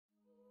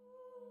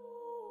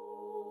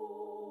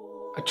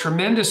a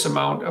tremendous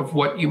amount of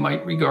what you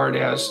might regard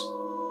as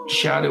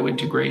shadow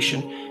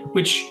integration,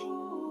 which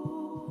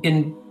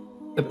in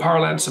the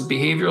parlance of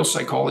behavioral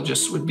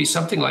psychologists would be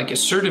something like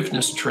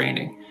assertiveness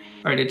training,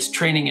 right? It's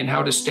training in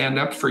how to stand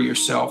up for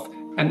yourself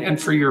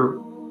and for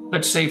your,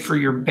 let's say, for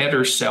your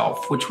better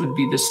self, which would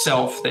be the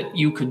self that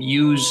you could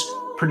use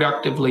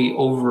productively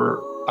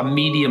over a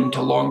medium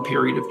to long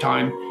period of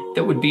time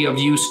that would be of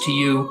use to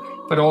you,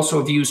 but also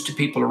of use to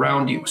people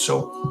around you.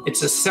 So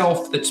it's a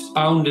self that's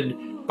bounded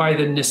by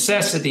the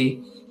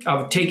necessity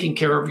of taking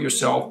care of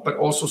yourself, but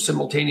also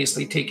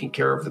simultaneously taking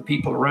care of the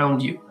people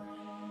around you.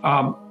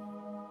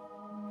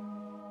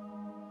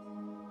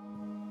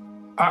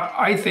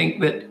 I think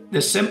that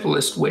the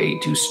simplest way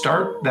to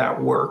start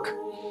that work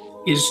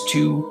is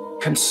to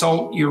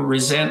consult your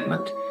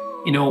resentment.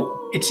 You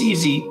know, it's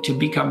easy to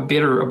become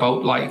bitter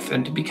about life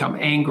and to become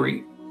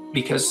angry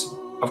because,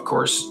 of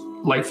course,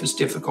 life is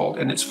difficult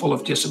and it's full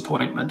of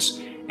disappointments,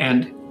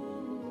 and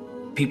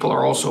people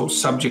are also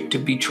subject to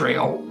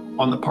betrayal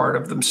on the part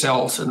of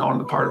themselves and on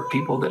the part of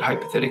people that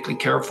hypothetically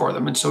care for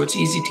them. And so it's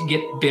easy to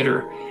get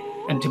bitter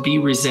and to be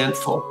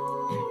resentful.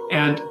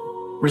 And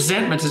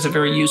resentment is a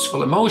very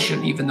useful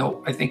emotion, even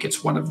though I think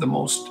it's one of the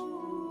most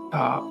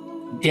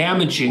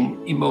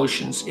damaging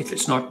emotions if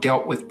it's not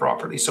dealt with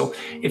properly. So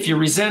if you're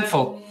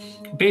resentful,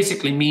 it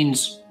basically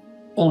means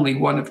only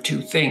one of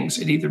two things.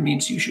 It either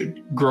means you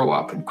should grow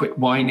up and quit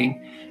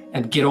whining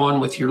and get on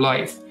with your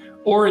life,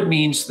 or it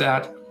means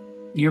that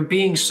you're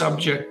being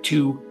subject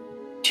to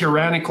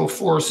tyrannical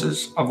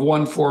forces of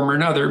one form or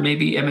another,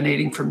 maybe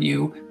emanating from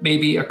you,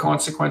 maybe a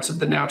consequence of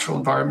the natural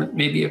environment,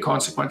 maybe a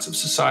consequence of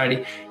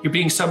society. You're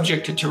being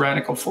subject to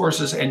tyrannical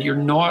forces and you're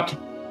not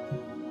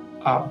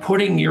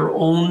putting your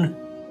own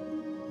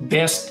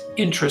best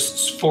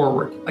interests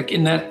forward, like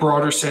in that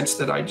broader sense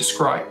that I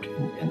described.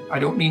 And I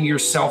don't mean your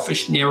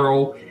selfish,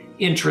 narrow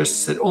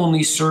interests that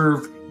only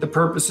serve the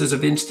purposes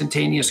of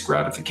instantaneous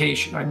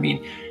gratification. I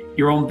mean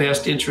your own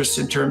best interests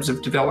in terms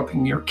of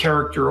developing your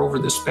character over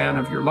the span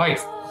of your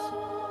life.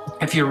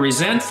 If you're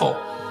resentful,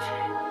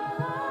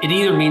 it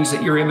either means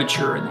that you're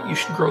immature and that you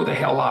should grow the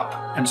hell up.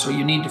 And so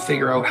you need to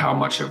figure out how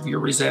much of your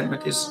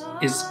resentment is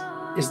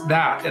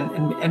that,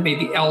 and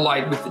maybe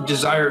allied with the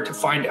desire to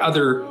find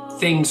other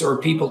things or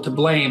people to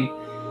blame.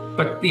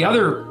 But the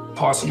other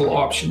possible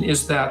option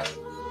is that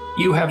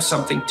you have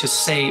something to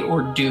say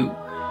or do,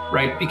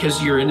 right?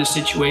 Because you're in a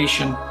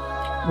situation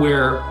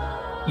where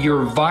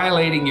you're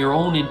violating your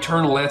own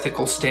internal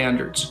ethical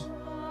standards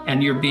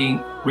and you're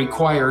being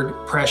required,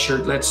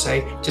 pressured, let's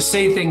say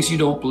things you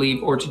don't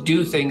believe or to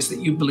do things that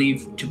you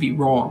believe to be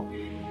wrong.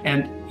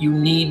 And you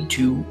need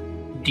to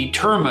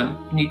determine,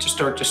 you need to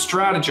start to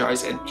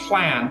strategize and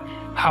plan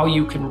how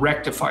you can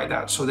rectify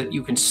that so that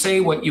you can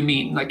say what you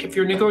mean. Like if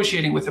you're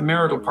negotiating with a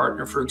marital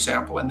partner, for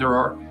example, and there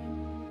are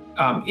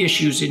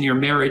issues in your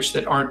marriage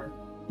that aren't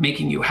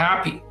making you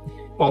happy,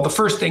 well, the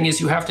first thing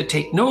is you have to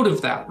take note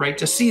of that, right?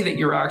 To see that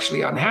you're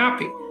actually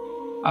unhappy.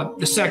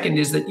 The second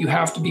is that you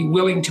have to be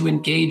willing to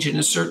engage in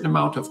a certain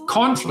amount of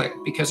conflict,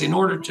 because in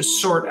order to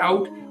sort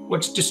out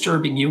what's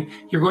disturbing you,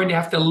 you're going to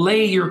have to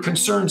lay your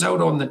concerns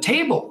out on the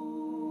table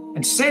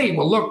and say,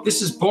 well, look,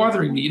 this is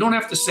bothering me. You don't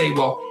have to say,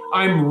 well,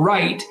 I'm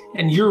right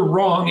and you're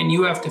wrong and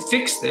you have to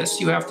fix this.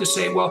 You have to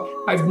say, well,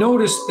 I've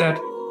noticed that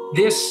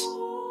this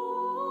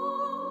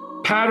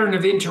pattern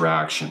of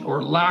interaction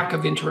or lack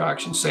of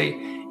interaction, say,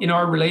 in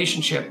our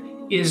relationship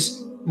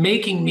is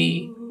making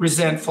me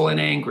resentful and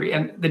angry.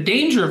 And the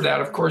danger of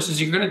that, of course,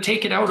 is you're going to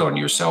take it out on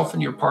yourself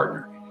and your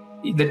partner.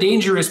 The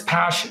danger is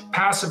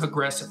passive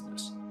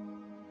aggressiveness.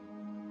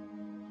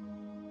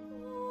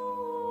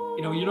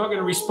 You know, you're not going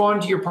to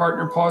respond to your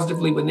partner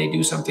positively when they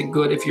do something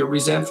good if you're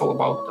resentful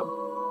about them.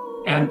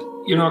 And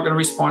you're not going to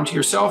respond to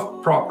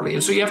yourself properly.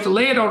 And so you have to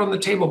lay it out on the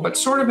table, but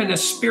sort of in a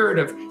spirit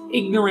of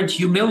ignorant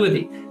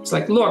humility. It's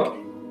like, look,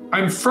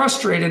 I'm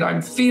frustrated.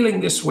 I'm feeling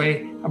this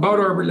way about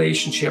our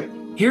relationship.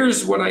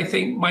 Here's what I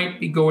think might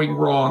be going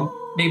wrong,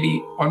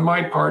 maybe on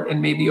my part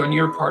and maybe on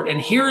your part.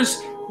 And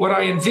here's what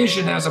I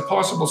envision as a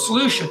possible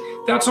solution.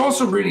 That's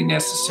also really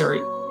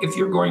necessary if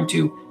you're going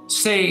to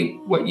say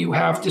what you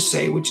have to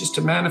say, which is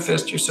to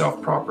manifest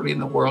yourself properly in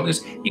the world.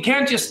 Is you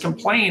can't just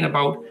complain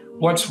about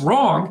what's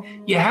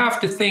wrong. You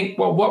have to think,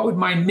 well, what would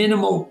my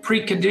minimal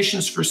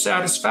preconditions for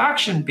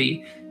satisfaction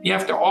be? You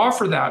have to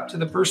offer that to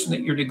the person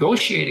that you're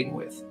negotiating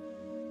with.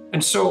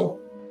 And so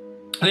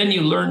then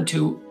you learn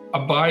to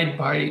abide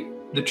by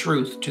the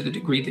truth to the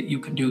degree that you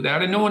can do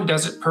that. And no one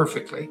does it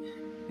perfectly,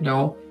 you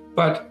know,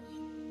 but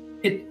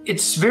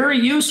it's very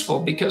useful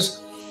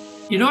because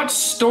you're not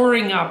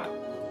storing up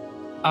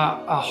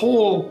a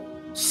whole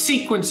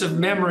sequence of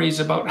memories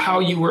about how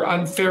you were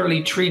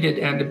unfairly treated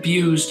and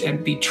abused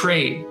and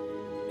betrayed.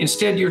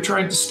 Instead, you're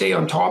trying to stay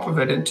on top of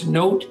it and to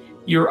note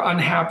your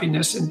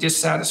unhappiness and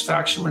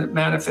dissatisfaction when it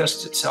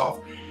manifests itself,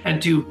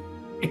 and to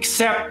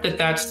accept that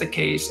that's the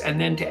case, and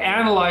then to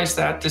analyze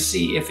that to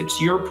see if it's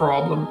your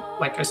problem,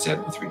 like I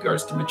said, with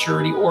regards to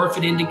maturity, or if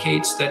it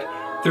indicates that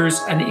there's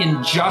an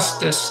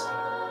injustice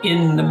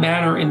in the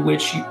manner in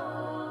which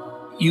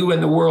you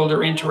and the world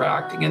are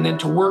interacting, and then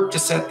to work to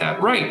set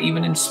that right,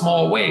 even in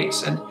small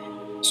ways. And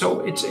so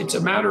it's a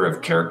matter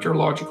of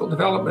characterological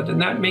development, and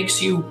that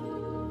makes you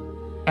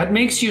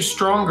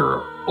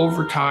stronger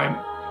over time.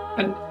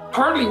 And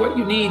partly what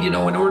you need, in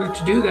order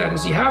to do that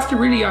is you have to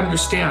really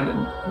understand,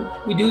 and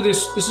we do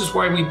this is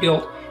why we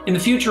built, in the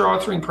future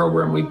authoring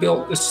program, we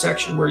built this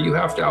section where you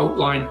have to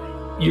outline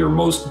your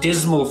most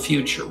dismal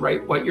future,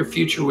 right? What your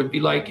future would be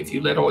like if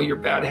you let all your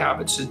bad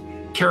habits and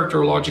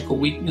characterological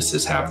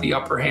weaknesses have the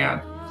upper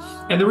hand.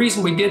 And the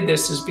reason we did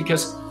this is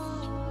because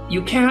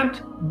you can't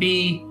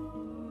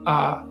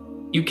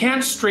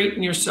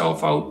straighten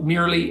yourself out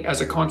merely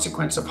as a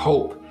consequence of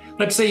hope.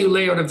 Let's say you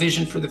lay out a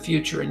vision for the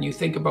future and you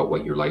think about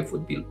what your life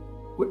would be,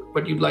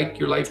 what you'd like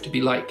your life to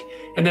be like.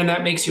 And then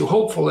that makes you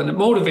hopeful and it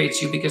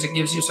motivates you because it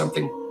gives you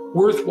something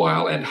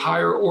worthwhile and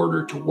higher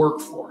order to work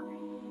for,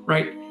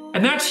 right?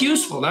 And that's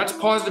useful. That's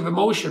positive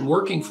emotion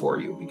working for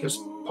you, because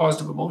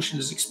positive emotion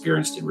is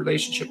experienced in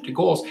relationship to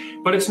goals.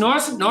 But it's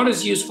not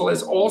as useful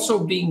as also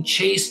being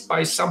chased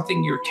by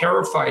something you're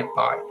terrified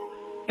by.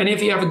 And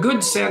if you have a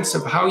good sense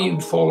of how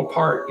you'd fall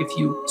apart if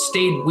you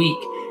stayed weak,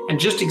 and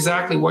just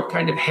exactly what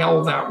kind of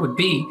hell that would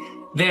be,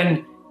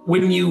 then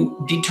when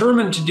you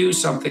determine to do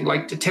something,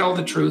 like to tell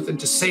the truth and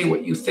to say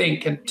what you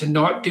think and to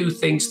not do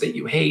things that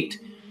you hate,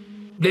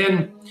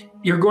 then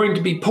you're going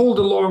to be pulled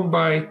along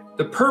by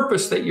the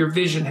purpose that your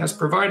vision has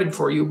provided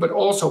for you, but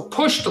also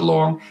pushed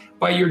along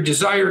by your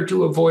desire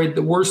to avoid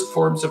the worst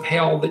forms of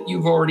hell that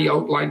you've already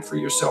outlined for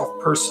yourself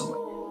personally.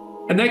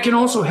 And that can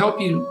also help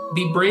you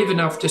be brave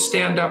enough to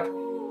stand up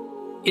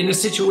in a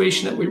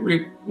situation that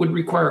would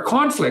require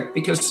conflict,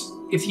 because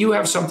if you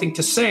have something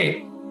to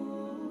say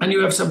and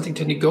you have something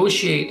to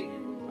negotiate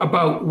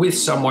about with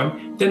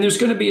someone, then there's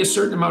going to be a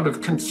certain amount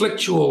of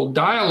conflictual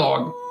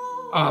dialogue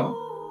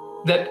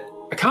that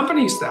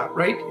accompanies that,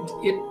 right?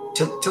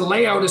 To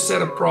lay out a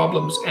set of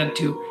problems and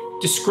to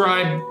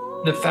describe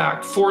the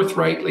fact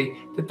forthrightly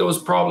that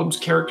those problems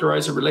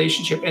characterize a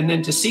relationship, and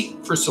then to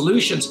seek for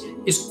solutions,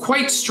 is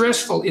quite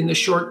stressful in the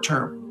short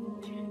term.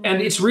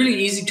 And it's really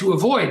easy to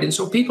avoid. And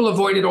so people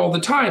avoid it all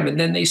the time. And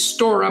then they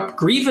store up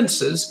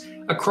grievances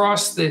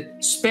across the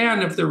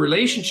span of their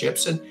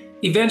relationships. And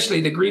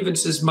eventually the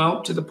grievances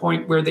mount to the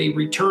point where they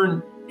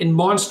return in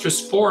monstrous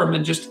form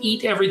and just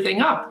eat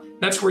everything up.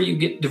 That's where you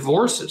get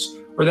divorces,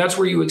 or that's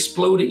where you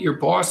explode at your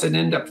boss and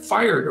end up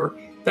fired, or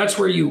that's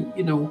where you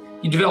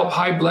develop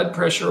high blood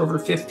pressure over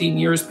 15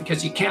 years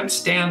because you can't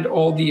stand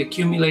all the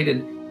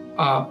accumulated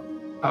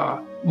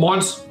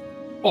monsters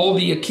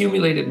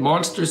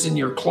in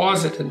your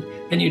closet, and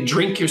then you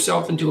drink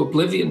yourself into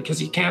oblivion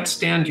because you can't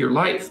stand your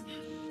life.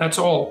 That's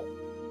all,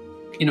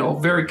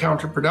 very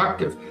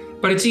counterproductive.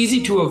 But it's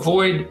easy to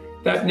avoid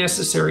that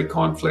necessary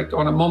conflict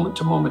on a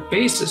moment-to-moment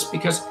basis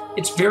because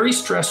it's very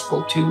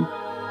stressful to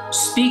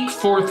speak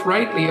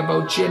forthrightly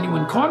about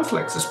genuine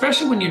conflicts,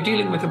 especially when you're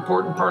dealing with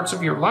important parts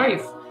of your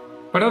life.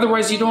 But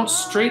otherwise you don't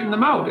straighten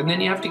them out, and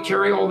then you have to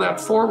carry all that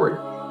forward.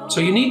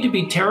 So you need to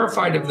be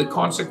terrified of the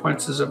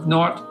consequences of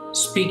not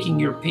speaking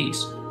your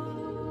piece.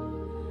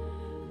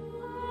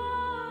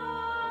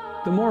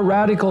 The more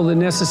radical the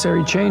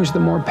necessary change, the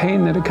more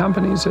pain that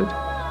accompanies it.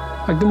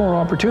 Like the more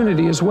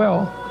opportunity as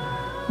well.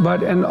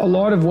 And a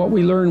lot of what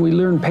we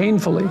learn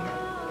painfully.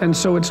 And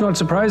so it's not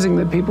surprising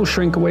that people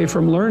shrink away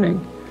from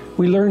learning.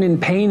 We learn in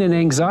pain and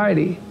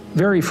anxiety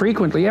very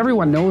frequently.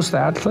 Everyone knows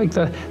that. Like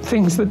the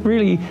things that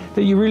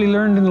you really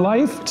learned in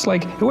life, it's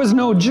like, it was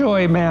no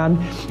joy, man.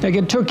 Like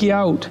it took you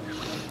out.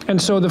 And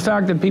so the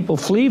fact that people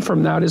flee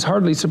from that is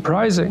hardly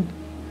surprising.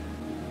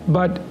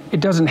 But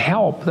it doesn't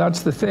help,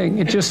 that's the thing.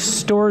 It just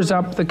stores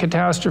up the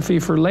catastrophe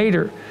for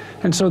later.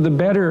 And so the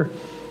better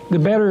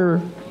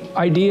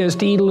idea is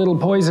to eat a little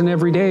poison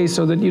every day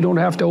so that you don't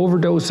have to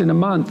overdose in a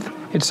month.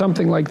 It's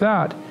something like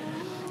that.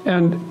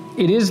 And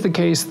it is the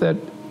case that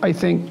I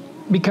think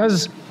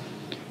because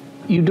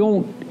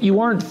you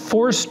aren't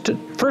forced to,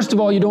 first of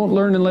all, you don't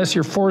learn unless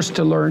you're forced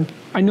to learn.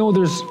 I know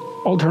there's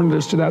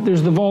alternatives to that.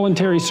 There's the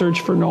voluntary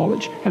search for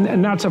knowledge,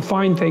 and that's a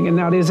fine thing, and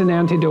that is an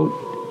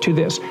antidote to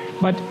this.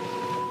 But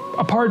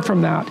apart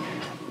from that,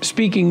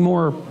 speaking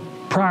more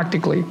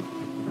practically,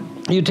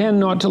 you tend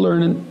not to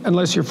learn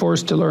unless you're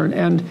forced to learn,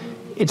 and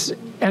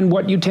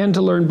what you tend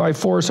to learn by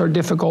force are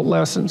difficult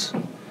lessons.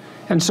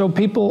 And so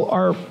people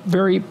are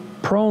very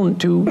prone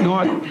to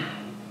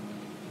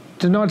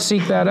not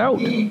seek that out.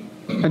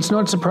 It's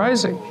not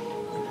surprising,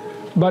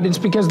 but it's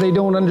because they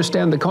don't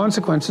understand the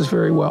consequences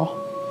very well.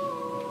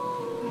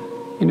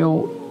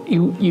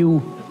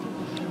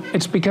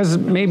 It's because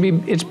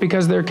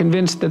they're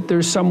convinced that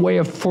there's some way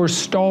of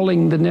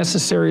forestalling the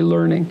necessary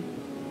learning,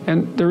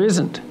 and there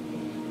isn't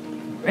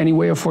any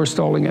way of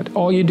forestalling it.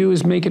 All you do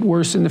is make it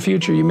worse in the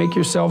future. You make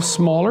yourself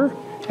smaller,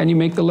 and you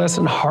make the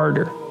lesson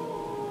harder.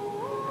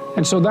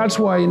 And so that's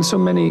why in so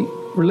many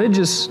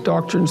religious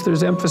doctrines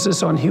there's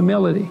emphasis on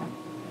humility.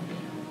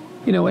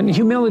 And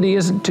humility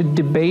isn't to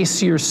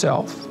debase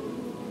yourself.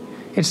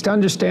 It's to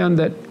understand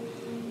that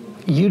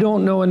you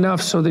don't know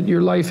enough so that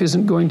your life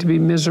isn't going to be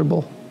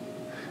miserable.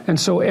 And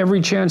so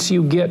every chance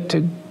you get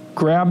to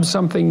grab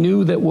something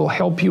new that will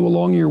help you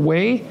along your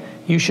way,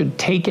 you should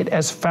take it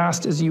as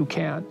fast as you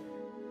can.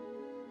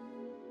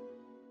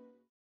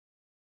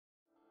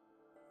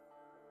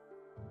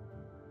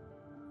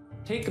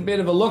 Take a bit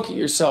of a look at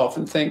yourself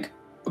and think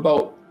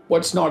about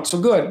what's not so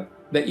good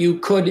that you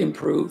could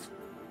improve,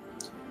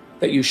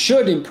 that you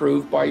should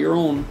improve by your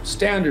own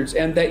standards,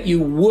 and that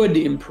you would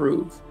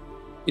improve,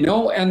 you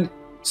know, and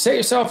set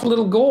yourself a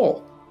little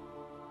goal.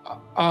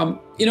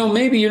 You know,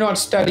 maybe you're not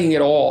studying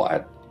at all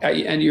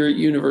and you're at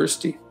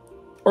university,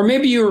 or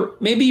maybe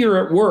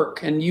you're at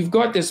work and you've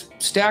got this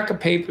stack of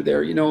paper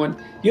there, you know, and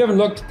you haven't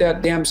looked at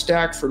that damn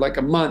stack for like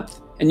a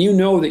month, and you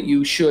know that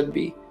you should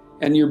be,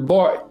 and you're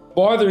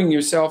bothering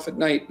yourself at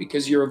night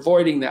because you're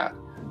avoiding that.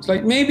 It's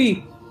like,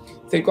 maybe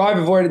think, well, I've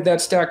avoided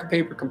that stack of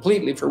paper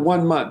completely for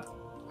 1 month.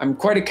 I'm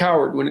quite a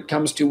coward when it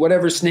comes to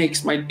whatever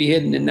snakes might be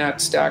hidden in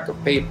that stack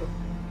of paper.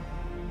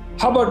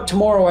 How about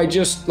tomorrow I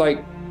just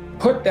like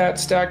put that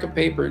stack of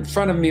paper in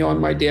front of me on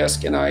my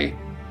desk, and I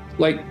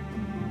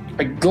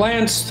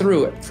glance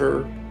through it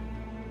for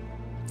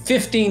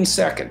 15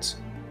 seconds.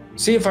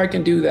 See if I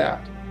can do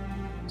that.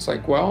 It's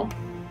like, well,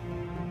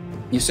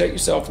 you set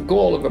yourself a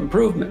goal of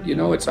improvement. You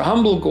know, it's a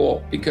humble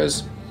goal,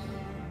 because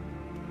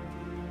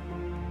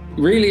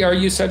really, are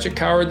you such a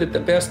coward that the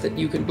best that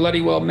you can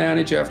bloody well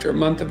manage after a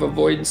month of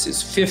avoidance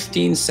is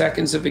 15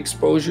 seconds of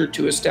exposure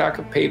to a stack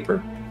of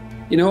paper?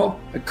 You know,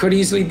 it could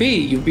easily be.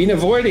 You've been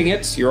avoiding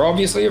it, so you're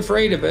obviously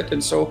afraid of it,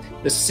 and so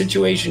the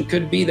situation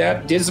could be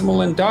that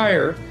dismal and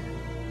dire,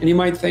 and you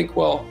might think,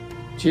 well,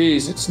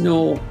 geez, it's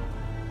no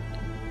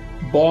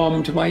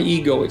balm to my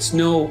ego. It's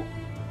not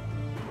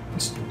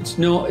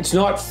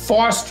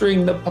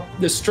fostering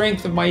the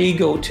strength of my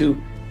ego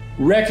to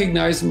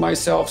recognize in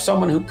myself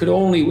someone who could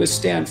only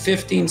withstand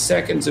 15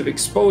 seconds of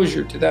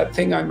exposure to that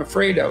thing I'm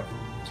afraid of.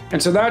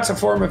 And so that's a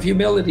form of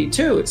humility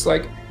too. It's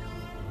like,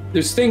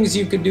 there's things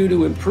you could do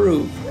to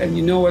improve, and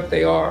you know what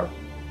they are.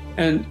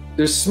 And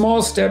there's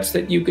small steps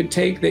that you could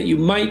take, that you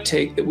might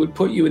take, that would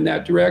put you in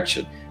that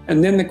direction.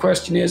 And then the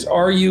question is,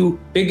 are you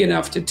big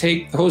enough to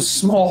take those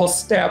small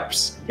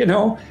steps? You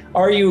know,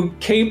 are you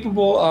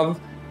capable of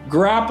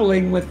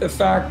grappling with the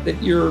fact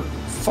that you're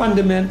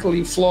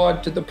fundamentally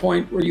flawed to the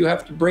point where you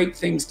have to break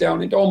things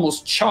down into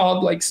almost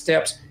childlike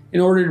steps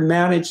in order to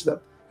manage them?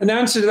 And the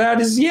answer to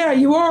that is, yeah,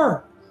 you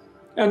are.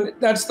 And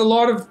that's the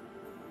lot of,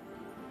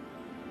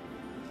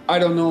 I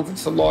don't know if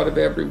it's the lot of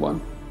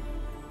everyone.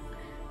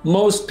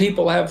 Most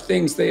people have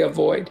things they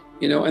avoid,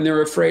 you know, and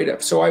they're afraid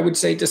of. So I would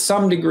say to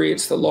some degree,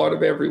 it's the lot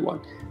of everyone.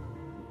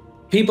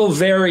 People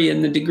vary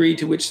in the degree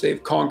to which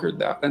they've conquered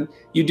that. And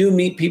you do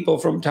meet people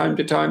from time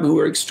to time who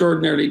are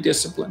extraordinarily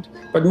disciplined.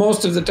 But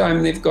most of the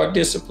time they've got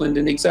disciplined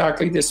in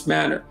exactly this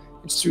manner.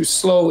 It's through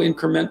slow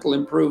incremental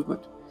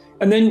improvement.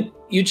 And then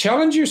you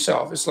challenge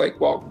yourself. It's like,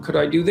 well, could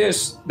I do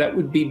this? That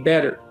would be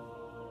better.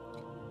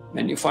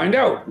 And you find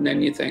out. And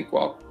then you think,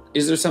 well,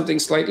 is there something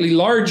slightly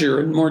larger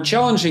and more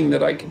challenging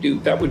that I could do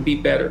that would be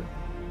better?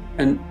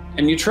 And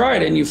you try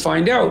it and you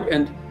find out.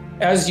 And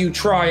as you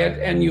try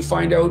it and you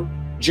find out,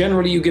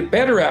 generally you get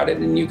better at it,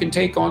 and you can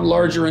take on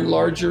larger and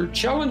larger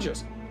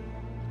challenges.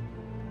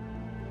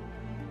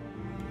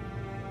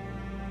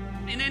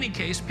 In any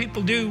case,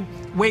 people do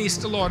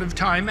waste a lot of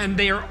time, and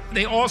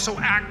they also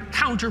act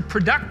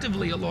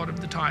counterproductively a lot of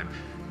the time.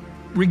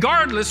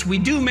 Regardless, we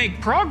do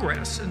make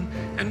progress,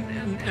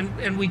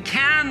 and we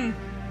can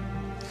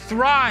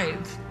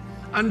thrive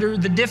under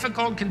the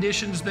difficult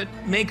conditions that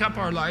make up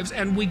our lives,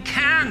 and we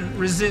can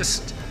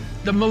resist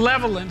the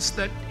malevolence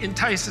that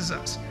entices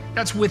us.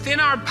 That's within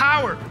our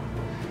power,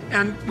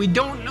 and we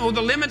don't know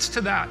the limits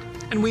to that.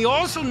 And we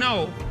also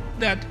know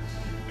that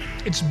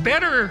it's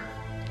better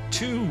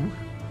to,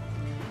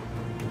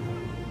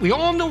 we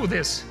all know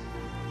this,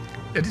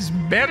 that it's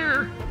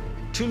better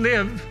to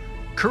live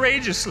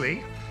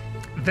courageously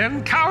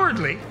than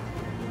cowardly.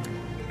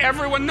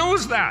 Everyone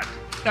knows that.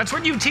 That's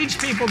what you teach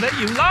people that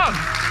you love.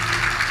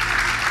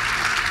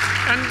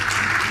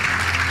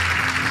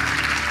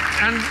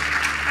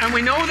 And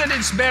we know that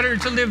it's better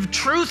to live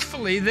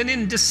truthfully than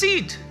in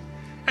deceit.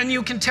 And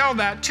you can tell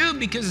that too,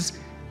 because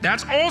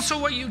that's also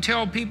what you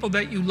tell people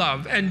that you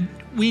love. And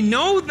we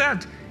know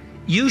that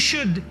you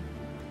should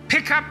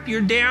pick up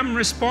your damn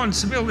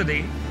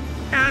responsibility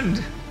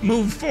and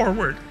move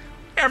forward.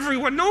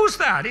 Everyone knows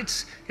that.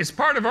 It's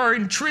part of our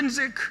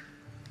intrinsic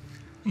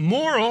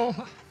moral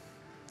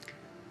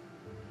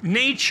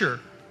nature.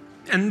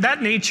 And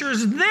that nature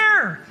is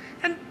there.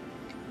 And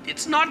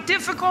it's not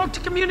difficult to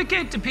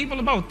communicate to people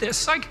about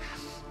this. Like,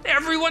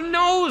 everyone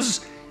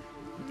knows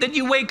that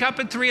you wake up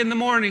at 3 in the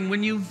morning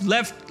when you've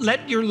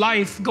let your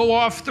life go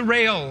off the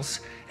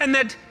rails, and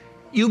that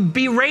you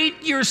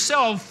berate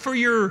yourself for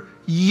your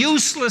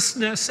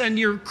uselessness and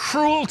your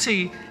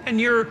cruelty and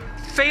your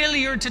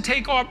failure to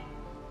take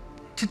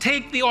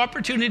the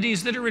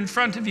opportunities that are in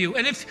front of you.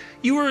 And if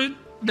you were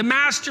the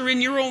master in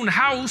your own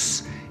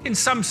house, in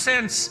some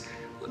sense,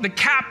 the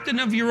captain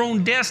of your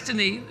own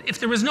destiny, if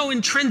there was no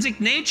intrinsic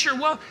nature,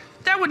 well,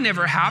 that would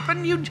never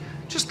happen. You'd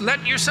just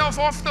let yourself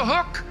off the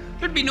hook.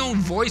 There'd be no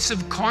voice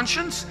of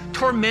conscience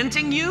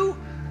tormenting you.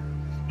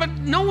 But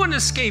no one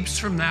escapes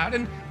from that.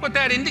 And what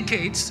that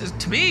indicates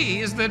to me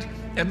is that,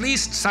 at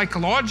least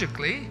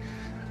psychologically,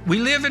 we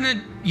live in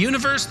a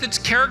universe that's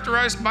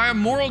characterized by a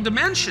moral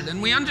dimension, and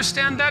we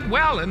understand that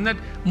well, and that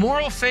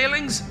moral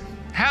failings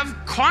have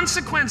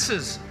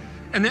consequences,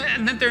 and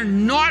that they're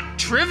not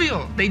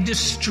trivial. They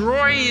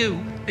destroy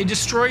you. They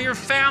destroy your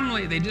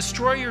family. They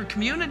destroy your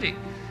community.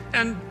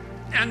 And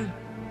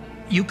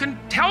you can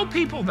tell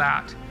people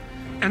that,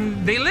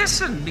 and they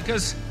listen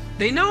because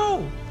they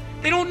know.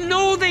 They don't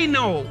know they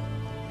know.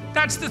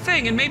 That's the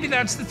thing, and maybe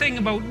that's the thing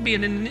about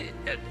being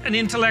an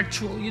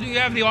intellectual. You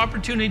have the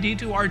opportunity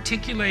to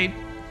articulate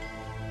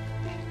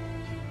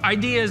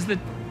ideas that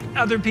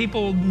other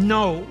people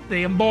know,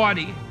 they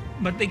embody,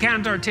 but they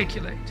can't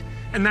articulate.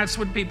 And that's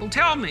what people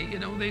tell me. You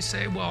know, they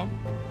say, well,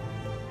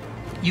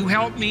 you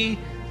help me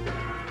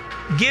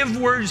give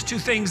words to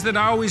things that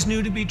I always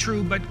knew to be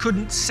true but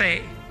couldn't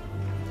say.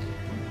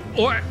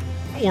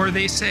 Or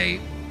they say,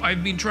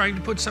 I've been trying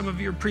to put some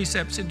of your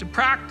precepts into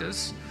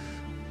practice.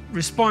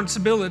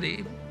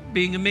 Responsibility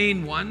being a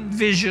main one,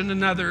 vision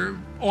another,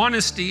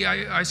 honesty,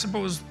 I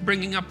suppose,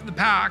 bringing up the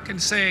pack and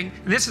saying,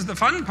 and this is the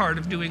fun part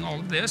of doing all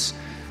of this.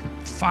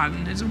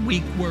 Fun is a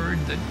weak word.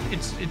 That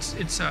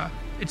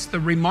it's the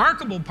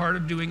remarkable part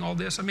of doing all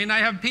this. I mean, I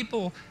have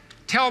people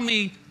tell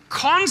me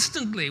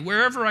constantly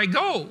wherever I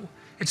go.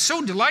 It's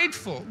so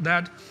delightful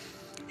that,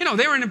 you know,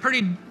 they were in a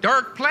pretty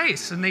dark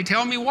place, and they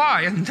tell me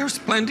why. And there's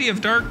plenty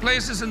of dark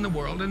places in the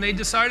world, and they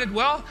decided,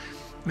 well,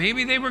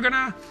 maybe they were going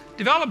to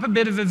develop a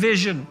bit of a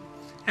vision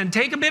and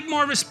take a bit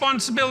more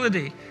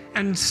responsibility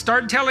and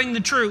start telling the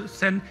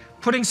truth and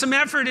putting some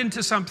effort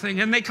into something.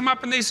 And they come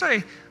up and they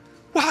say,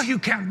 well, you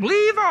can't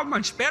believe how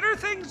much better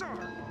things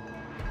are.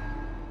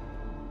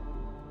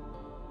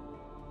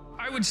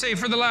 I would say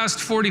for the last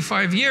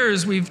 45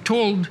 years, we've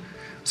told,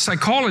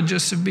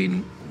 psychologists have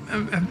been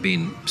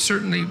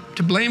certainly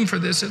to blame for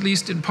this, at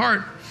least in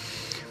part.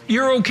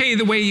 You're okay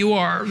the way you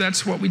are.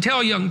 That's what we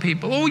tell young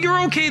people. Oh,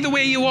 you're okay the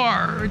way you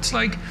are. It's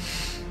like,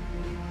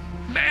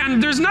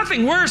 and there's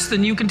nothing worse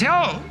than you can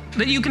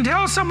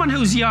tell someone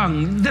who's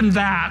young than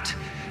that,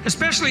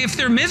 especially if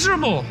they're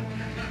miserable,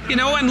 you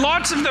know, and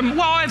lots of them,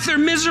 well, if they're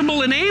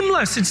miserable and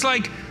aimless, it's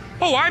like,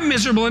 oh, I'm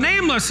miserable and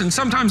aimless, and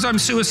sometimes I'm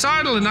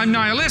suicidal and I'm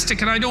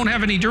nihilistic and I don't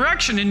have any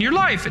direction in your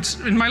life.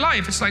 In my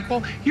life. It's like,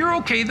 well, you're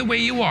okay the way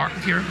you are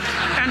here.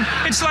 And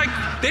it's like,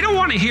 they don't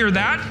want to hear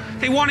that.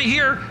 They want to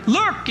hear,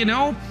 look, you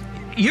know,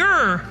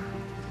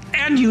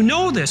 and you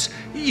know this,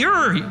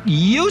 you're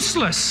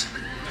useless.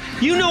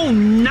 You know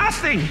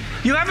nothing.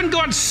 You haven't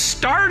got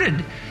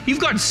started.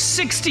 You've got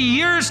 60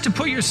 years to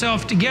put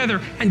yourself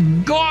together,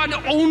 and God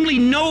only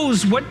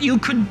knows what you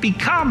could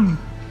become.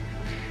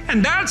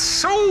 And that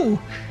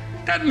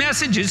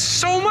message is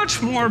so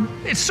much more,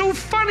 it's so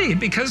funny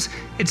because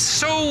it's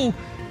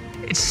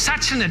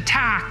such an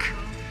attack,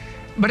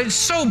 but it's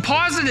so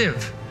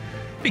positive.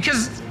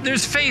 Because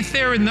there's faith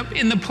there in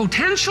the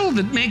potential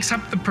that makes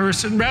up the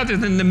person rather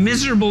than the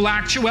miserable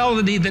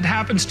actuality that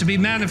happens to be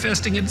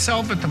manifesting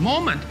itself at the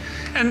moment.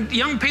 And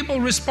young people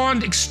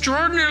respond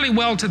extraordinarily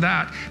well to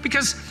that.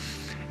 Because,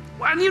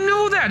 and you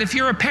know that if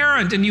you're a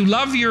parent and you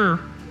love your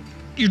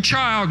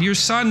child, your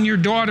son, your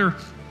daughter,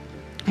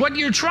 what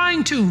you're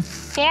trying to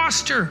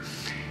foster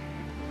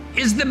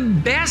is the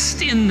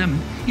best in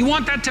them. You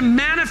want that to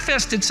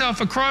manifest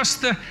itself across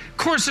the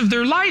course of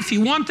their life.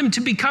 You want them to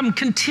become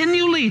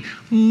continually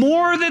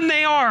more than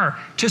they are,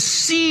 to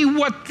see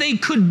what they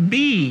could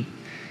be.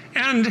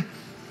 And,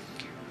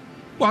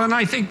 well, and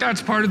I think that's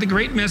part of the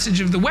great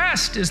message of the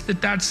West, is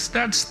that that's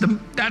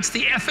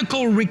the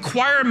ethical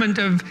requirement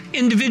of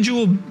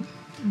individual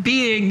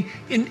being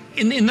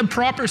in the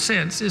proper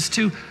sense, is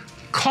to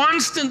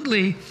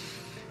constantly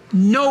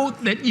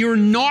note that you're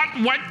not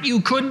what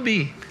you could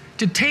be,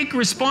 to take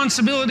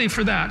responsibility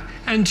for that,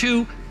 and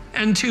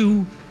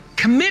to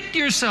commit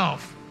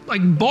yourself,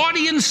 like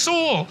body and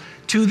soul,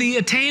 to the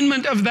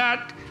attainment of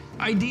that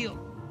ideal.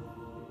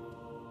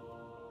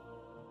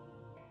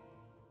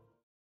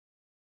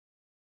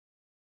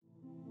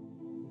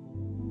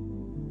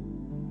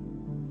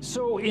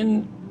 So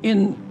in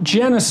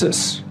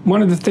Genesis,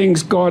 one of the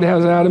things God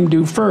has Adam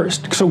do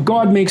first, so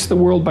God makes the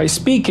world by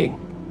speaking.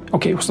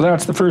 Okay, so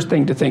that's the first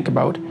thing to think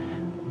about.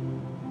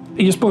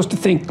 You're supposed to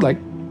think like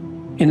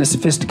in a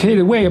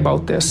sophisticated way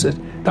about this.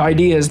 The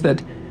idea is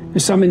that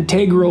there's some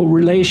integral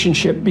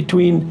relationship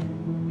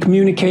between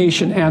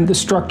communication and the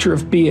structure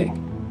of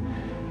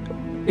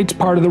being. It's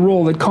part of the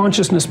role that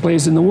consciousness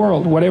plays in the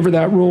world, whatever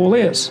that role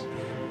is.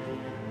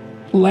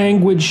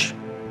 Language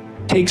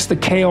takes the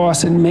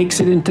chaos and makes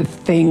it into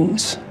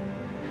things.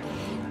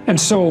 And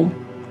so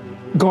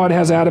God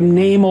has Adam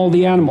name all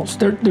the animals.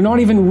 They're not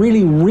even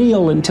really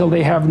real until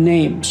they have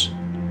names.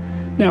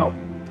 Now,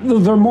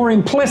 they're more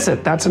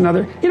implicit. That's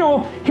another, you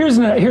know, here's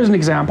an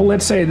example.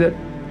 Let's say that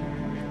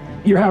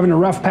you're having a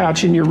rough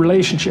patch in your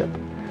relationship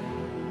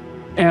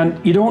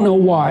and you don't know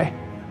why.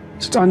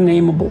 It's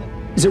unnameable.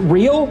 Is it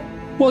real?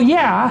 Well,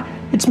 yeah,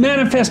 it's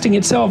manifesting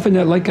itself in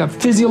like a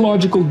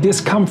physiological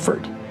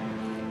discomfort.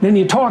 Then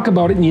you talk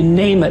about it and you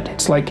name it.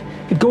 It's like,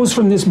 it goes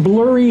from this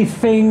blurry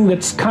thing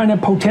that's kind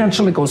of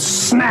potential, it goes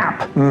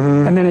snap,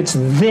 and then it's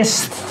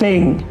this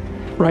thing,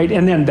 right?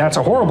 And then that's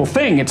a horrible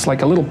thing. It's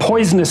like a little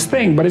poisonous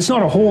thing, but it's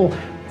not a whole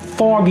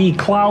foggy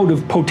cloud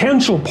of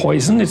potential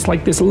poison. It's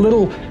like this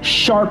little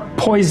sharp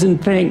poison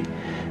thing.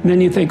 And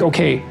then you think,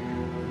 okay,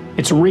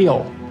 it's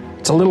real.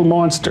 It's a little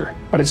monster,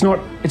 but it's not,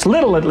 it's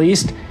little at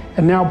least,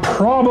 and now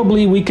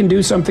probably we can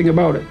do something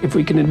about it if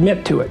we can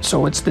admit to it.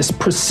 So it's this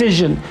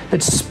precision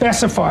that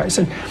specifies,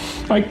 and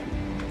like.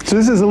 So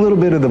this is a little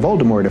bit of the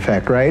Voldemort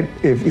effect, right?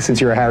 Since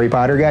you're a Harry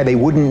Potter guy, they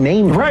wouldn't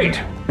name him. Right.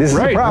 This is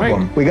the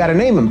problem. Right. We got to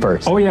name him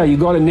first. Oh yeah, you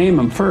got to name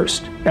him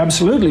first.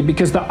 Absolutely,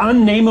 because the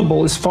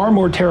unnameable is far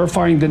more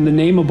terrifying than the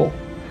nameable.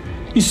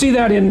 You see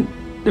that in,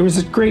 there was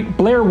a great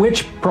Blair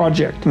Witch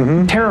Project,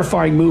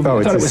 terrifying movie. Oh,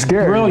 I thought it was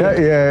scary. Brilliant.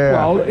 Yeah.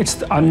 Well,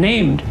 it's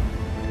unnamed.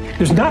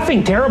 There's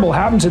nothing terrible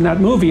happens in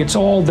that movie. It's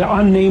all the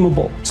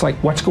unnameable. It's like,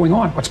 what's going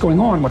on? What's going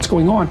on? What's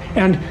going on?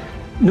 And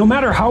no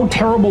matter how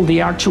terrible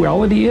the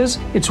actuality is,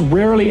 it's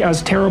rarely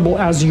as terrible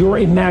as your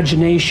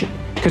imagination.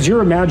 Because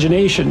your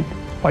imagination,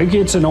 like,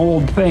 it's an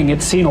old thing.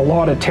 It's seen a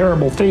lot of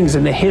terrible things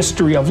in the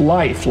history of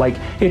life. Like,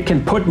 it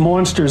can put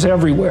monsters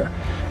everywhere.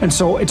 And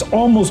so it's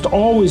almost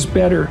always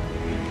better,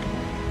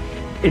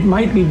 it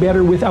might be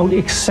better without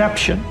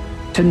exception,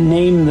 to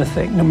name the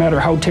thing, no matter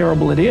how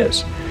terrible it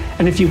is.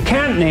 And if you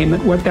can't name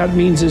it, what that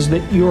means is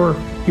that you're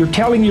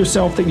telling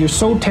yourself that you're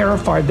so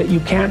terrified that you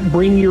can't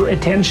bring your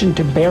attention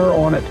to bear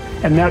on it.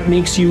 And that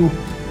makes you're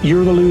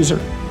the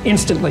loser,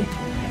 instantly.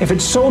 If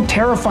it's so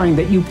terrifying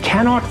that you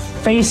cannot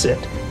face it,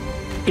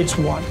 it's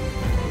won.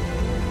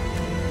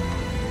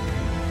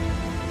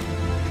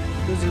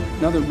 There's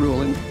another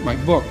rule in my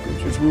book,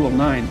 which is Rule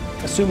 9.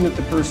 Assume that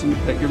the person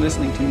that you're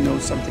listening to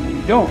knows something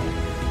you don't.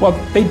 Well,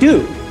 they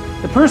do.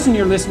 The person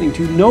you're listening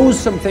to knows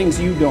some things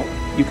you don't.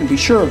 You can be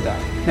sure of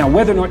that. Now,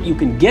 whether or not you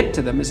can get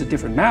to them is a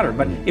different matter,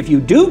 but if you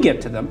do get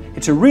to them,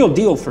 it's a real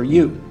deal for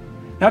you.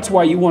 That's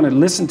why you want to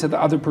listen to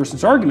the other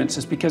person's arguments,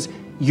 is because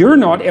you're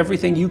not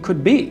everything you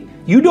could be.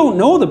 You don't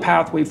know the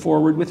pathway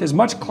forward with as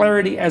much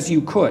clarity as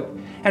you could.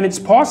 And it's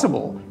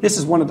possible. This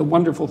is one of the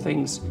wonderful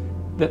things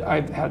that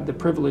I've had the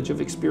privilege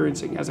of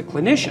experiencing as a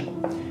clinician.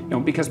 You know,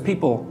 because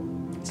people,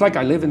 it's like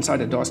I live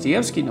inside a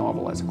Dostoevsky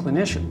novel as a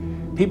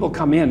clinician. People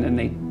come in and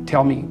they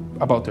tell me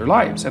about their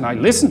lives, and I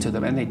listen to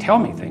them and they tell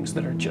me things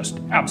that are just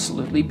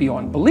absolutely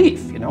beyond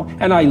belief, you know.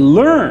 And I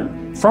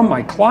learn from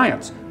my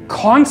clients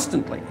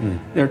constantly.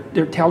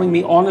 They're telling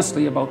me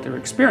honestly about their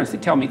experience. They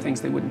tell me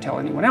things they wouldn't tell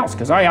anyone else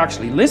because I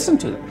actually listen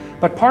to them.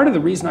 But part of the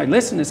reason I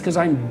listen is because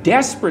I'm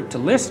desperate to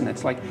listen.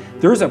 It's like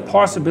there's a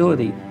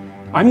possibility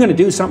I'm going to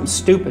do something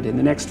stupid in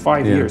the next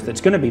 5 years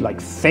that's going to be like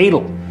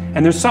fatal.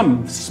 And there's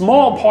some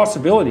small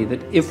possibility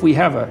that if we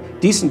have a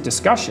decent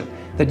discussion,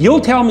 that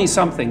you'll tell me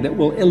something that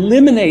will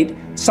eliminate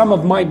some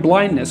of my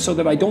blindness so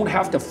that I don't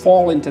have to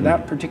fall into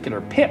that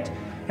particular pit.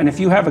 And if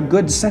you have a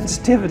good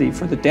sensitivity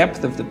for the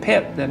depth of the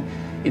pit, then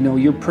you know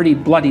you're pretty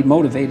bloody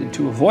motivated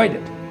to avoid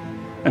it.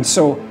 And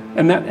so,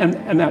 and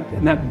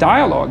that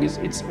dialogue is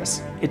it's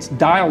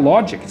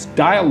dialogic, it's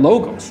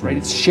dialogos, right?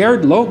 It's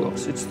shared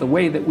logos. It's the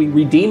way that we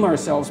redeem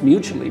ourselves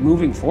mutually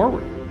moving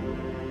forward.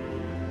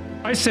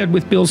 I said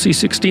with Bill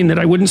C-16 that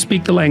I wouldn't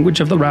speak the language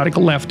of the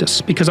radical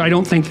leftists because I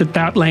don't think that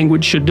that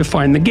language should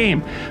define the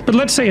game. But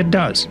let's say it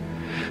does.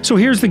 So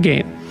here's the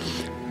game.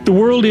 The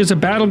world is a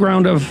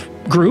battleground of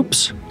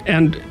groups,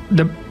 and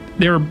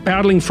they're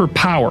battling for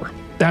power.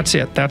 That's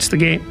it. That's the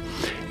game.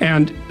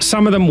 And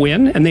some of them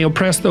win, and they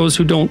oppress those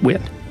who don't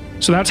win.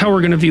 So that's how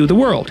we're going to view the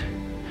world.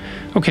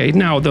 Okay,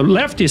 now the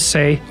leftists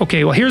say,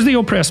 okay, well, here's the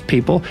oppressed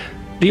people.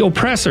 The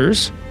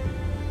oppressors,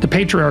 the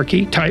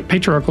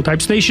patriarchal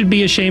types, they should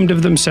be ashamed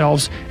of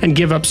themselves and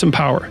give up some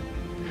power.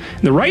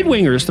 And the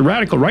right-wingers, the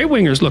radical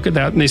right-wingers look at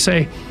that and they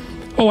say,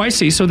 oh, I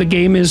see, so the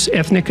game is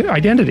ethnic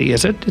identity,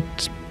 is it?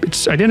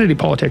 It's identity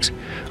politics.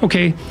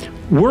 Okay,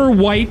 we're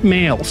white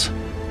males.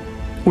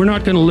 We're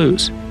not going to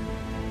lose.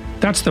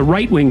 That's the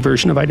right-wing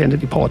version of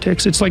identity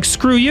politics. It's like,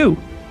 screw you.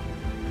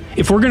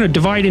 If we're going to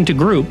divide into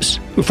groups,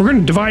 if we're going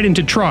to divide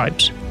into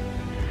tribes,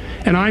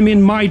 and I'm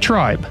in my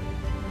tribe,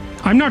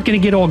 I'm not going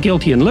to get all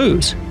guilty and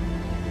lose.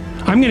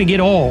 I'm going to get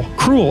all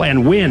cruel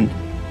and win.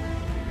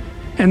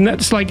 And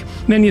that's like,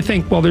 then you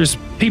think, well, there's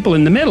people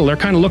in the middle. They're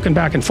kind of looking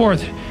back and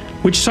forth.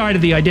 Which side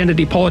of the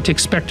identity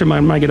politics spectrum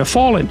am I going to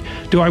fall in?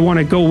 Do I want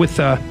to go with,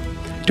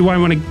 do I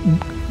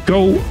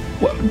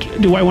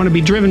want to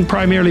be driven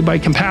primarily by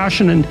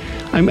compassion, and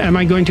am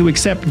I going to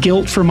accept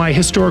guilt for my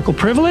historical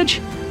privilege?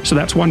 So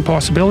that's one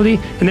possibility.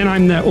 And then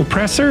I'm the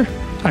oppressor,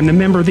 I'm the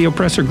member of the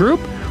oppressor group.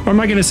 Or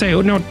am I going to say,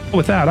 oh no,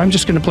 with that, I'm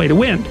just going to play to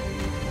win?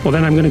 Well,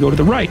 then I'm going to go to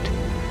the right.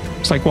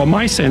 It's like, well,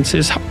 my sense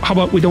is, how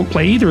about we don't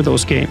play either of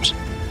those games?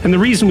 And the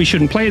reason we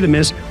shouldn't play them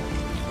is,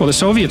 well, the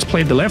Soviets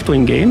played the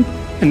left-wing game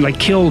and like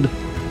killed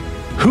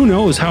who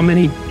knows how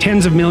many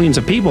tens of millions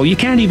of people. You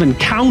can't even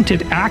count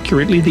it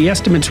accurately. The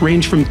estimates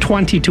range from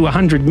 20 to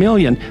 100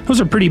 million.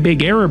 Those are pretty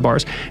big error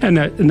bars. And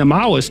the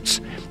Maoists,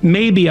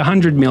 maybe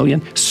 100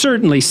 million,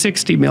 certainly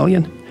 60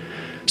 million.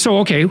 So,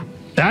 okay,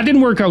 That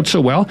didn't work out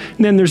so well.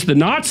 And then there's the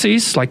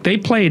Nazis, like they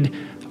played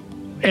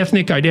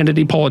ethnic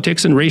identity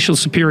politics and racial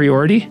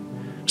superiority.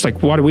 It's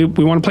like, what do we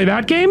want to play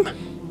that game?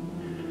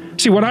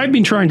 See, what I've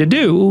been trying to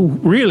do,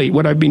 really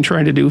what I've been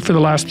trying to do for the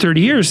last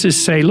 30 years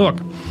is say, look,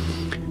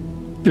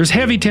 there's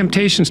heavy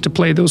temptations to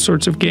play those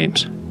sorts of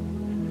games.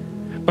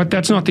 But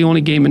that's not the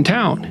only game in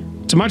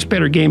town. It's a much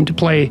better game to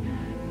play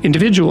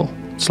individual.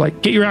 It's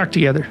like, get your act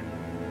together.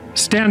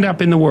 Stand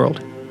up in the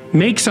world.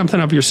 Make something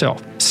of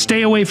yourself.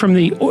 Stay away from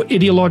the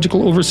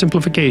ideological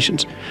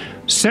oversimplifications.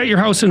 Set your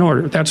house in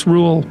order. That's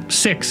rule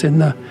 6 in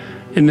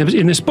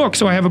this book.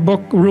 So I have a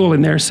book rule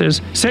in there that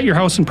says, set your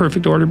house in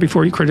perfect order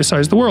before you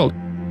criticize the world.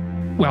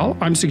 Well,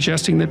 I'm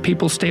suggesting that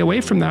people stay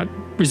away from that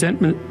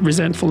resentment,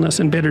 resentfulness,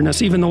 and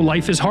bitterness, even though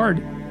life is hard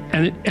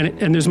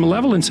and there's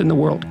malevolence in the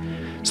world.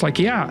 It's like,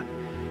 yeah,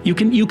 you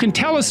can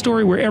tell a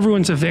story where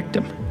everyone's a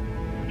victim,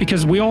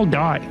 because we all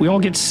die, we all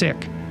get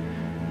sick,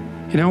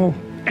 you know,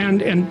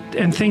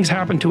 and things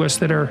happen to us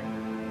that are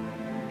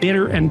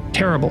bitter and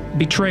terrible.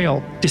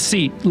 Betrayal,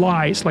 deceit,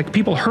 lies, like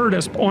people hurt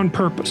us on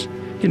purpose,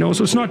 you know.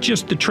 So it's not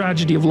just the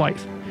tragedy of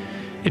life,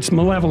 it's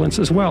malevolence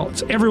as well.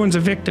 It's everyone's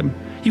a victim.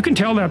 You can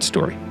tell that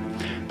story.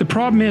 The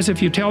problem is,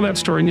 if you tell that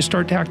story and you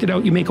start to act it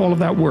out, you make all of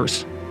that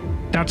worse.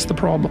 That's the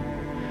problem.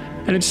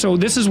 And it's so,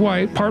 this is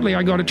why partly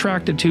I got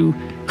attracted to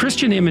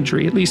Christian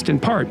imagery, at least in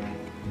part.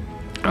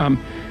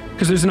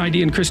 Because there's an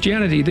idea in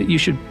Christianity that you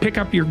should pick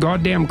up your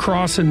goddamn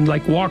cross and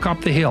like walk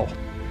up the hill.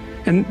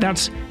 And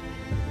that's,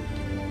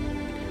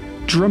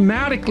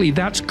 dramatically,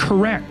 that's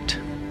correct.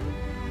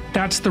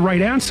 That's the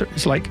right answer.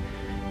 It's like,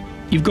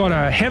 you've got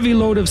a heavy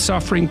load of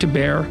suffering to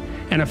bear,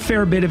 and a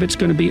fair bit of it's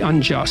going to be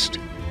unjust.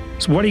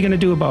 So what are you going to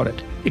do about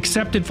it?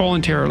 Accept it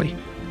voluntarily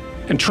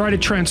and try to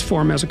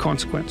transform as a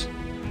consequence.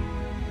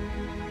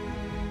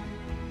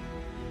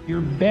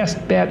 Your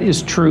best bet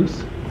is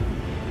truth,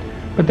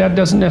 but that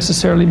doesn't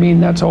necessarily mean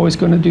that's always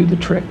going to do the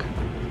trick,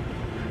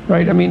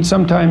 right? I mean,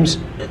 sometimes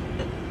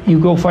you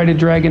go fight a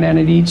dragon and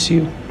it eats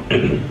you.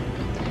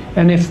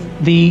 And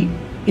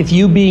if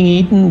you being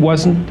eaten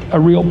wasn't a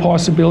real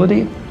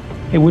possibility,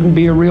 it wouldn't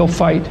be a real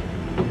fight.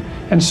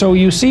 And so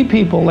you see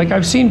people, like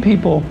I've seen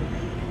people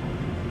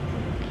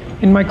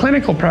in my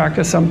clinical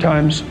practice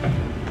sometimes.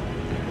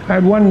 I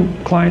had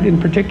one client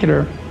in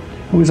particular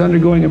who was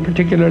undergoing a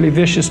particularly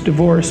vicious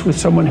divorce with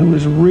someone who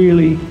was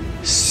really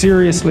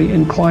seriously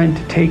inclined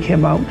to take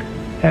him out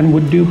and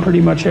would do pretty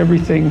much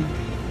everything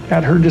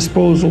at her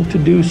disposal to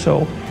do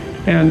so.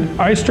 And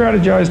I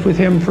strategized with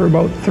him for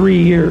about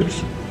 3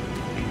 years,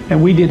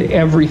 and we did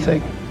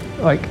everything,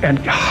 and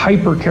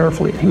hyper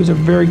carefully. He was a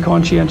very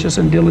conscientious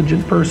and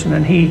diligent person,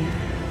 and he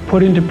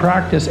put into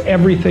practice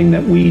everything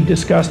that we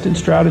discussed and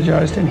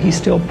strategized, and he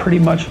still pretty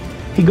much,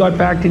 he got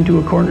backed into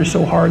a corner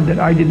so hard that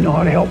I didn't know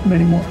how to help him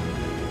anymore.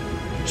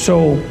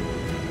 So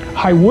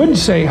I would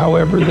say,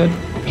 however, that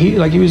he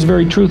was a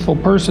very truthful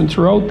person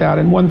throughout that,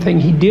 and one thing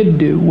he did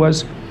do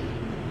was,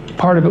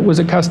 part of it was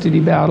a custody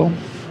battle,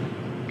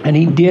 and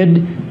he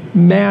did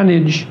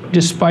manage,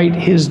 despite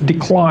his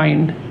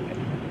decline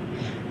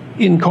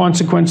in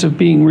consequence of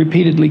being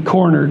repeatedly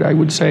cornered, I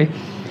would say,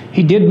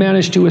 he did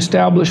manage to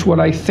establish what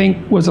I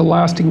think was a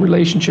lasting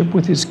relationship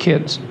with his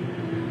kids.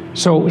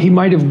 So he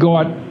might have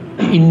got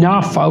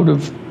enough out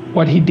of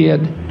what he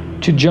did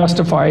to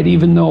justify it,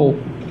 even though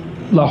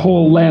the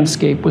whole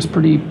landscape was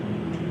pretty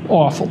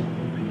awful.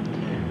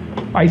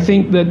 I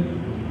think that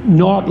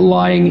not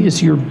lying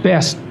is your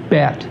best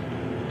bet,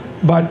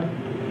 but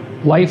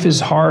life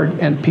is hard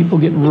and people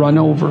get run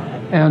over,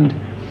 and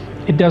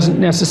it doesn't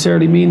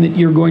necessarily mean that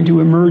you're going to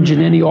emerge in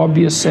any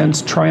obvious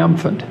sense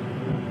triumphant.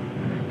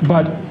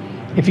 But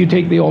if you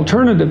take the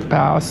alternative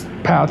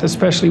path,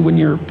 especially when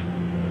you're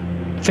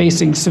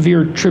facing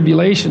severe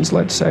tribulations,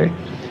 let's say,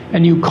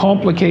 and you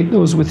complicate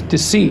those with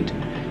deceit,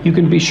 you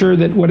can be sure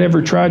that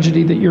whatever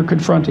tragedy that you're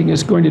confronting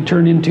is going to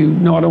turn into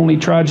not only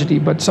tragedy,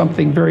 but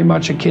something very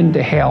much akin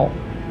to hell.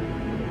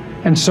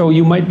 And so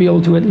you might be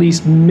able to at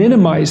least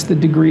minimize the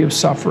degree of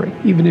suffering,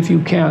 even if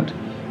you can't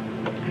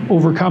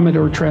overcome it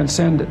or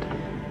transcend it.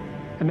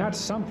 And that's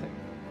something.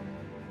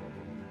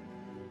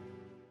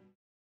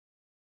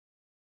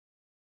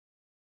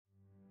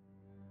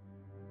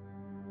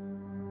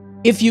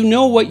 If you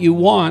know what you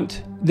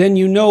want, then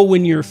you know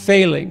when you're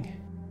failing.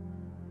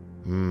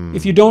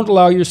 If you don't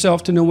allow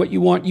yourself to know what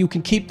you want, you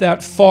can keep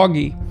that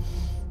foggy.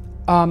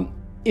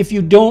 If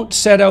you don't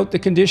set out the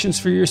conditions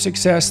for your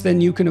success,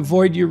 then you can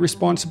avoid your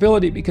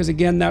responsibility, because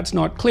again, that's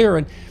not clear.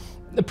 And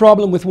the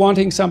problem with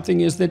wanting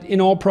something is that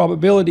in all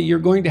probability, you're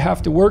going to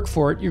have to work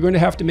for it. You're going to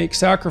have to make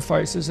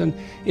sacrifices, and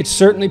it's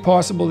certainly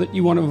possible that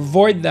you want to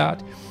avoid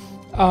that.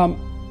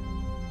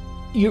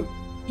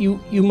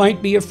 You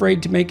might be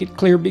afraid to make it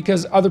clear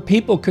because other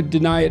people could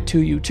deny it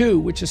to you too,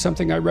 which is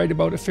something I write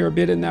about a fair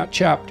bit in that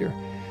chapter.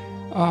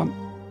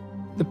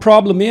 The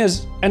problem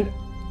is,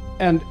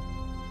 and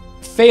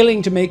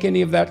failing to make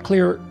any of that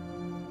clear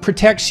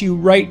protects you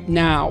right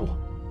now,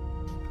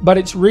 but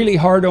it's really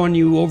hard on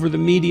you over the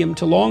medium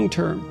to long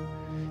term,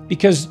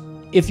 because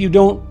if you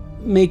don't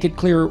make it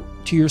clear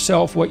to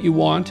yourself what you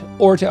want,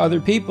 or to other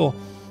people,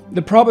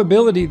 the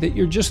probability that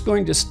you're just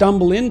going to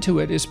stumble into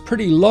it is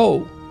pretty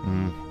low.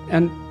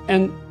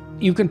 And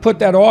you can put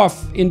that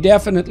off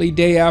indefinitely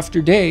day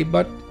after day,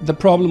 but the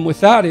problem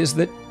with that is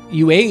that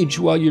you age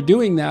while you're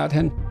doing that,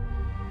 and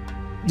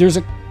there's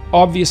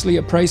obviously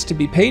a price to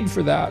be paid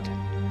for that.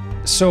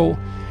 So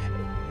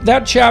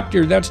that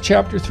chapter, that's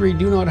chapter 3,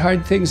 do not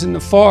hide things in the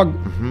fog.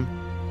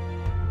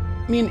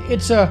 I mean,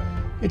 it's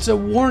a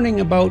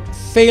warning about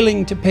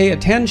failing to pay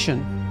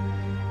attention.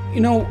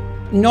 You know,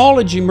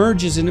 knowledge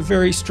emerges in a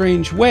very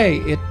strange way.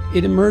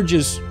 It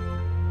emerges,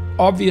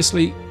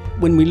 obviously,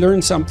 when we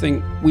learn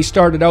something, we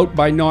started out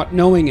by not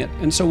knowing it.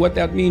 And so what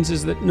that means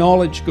is that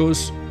knowledge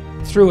goes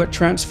through a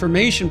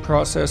transformation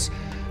process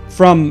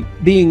from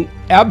being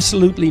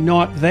absolutely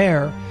not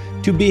there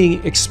to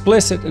being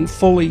explicit and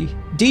fully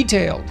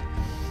detailed.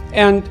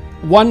 And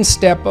one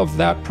step of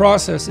that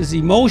process is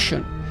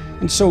emotion.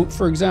 And so,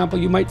 for example,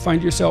 you might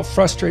find yourself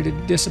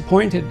frustrated,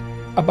 disappointed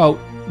about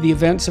the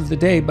events of the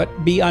day,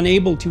 but be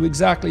unable to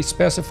exactly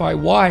specify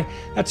why.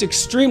 That's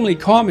extremely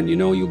common. You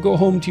know, you go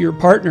home to your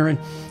partner and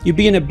you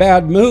be in a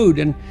bad mood,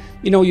 and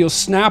you know, you'll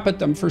snap at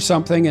them for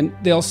something and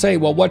they'll say,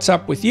 well, what's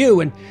up with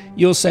you? And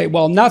you'll say,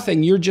 well,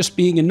 nothing, you're just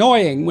being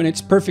annoying, when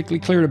it's perfectly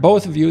clear to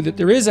both of you that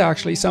there is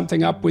actually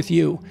something up with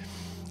you.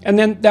 And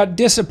then that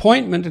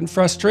disappointment and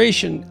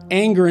frustration,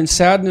 anger and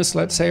sadness,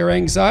 let's say, or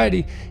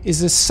anxiety,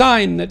 is a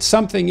sign that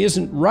something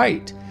isn't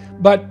right.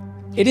 But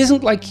it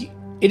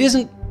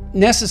isn't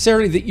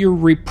necessarily that you're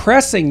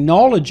repressing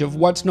knowledge of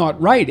what's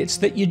not right. It's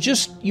that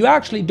you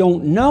actually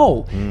don't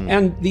know.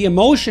 And the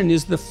emotion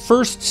is the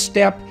first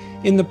step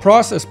in the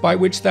process by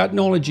which that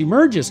knowledge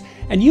emerges.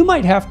 And you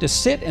might have to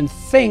sit and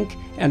think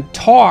and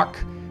talk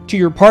to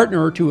your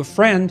partner or to a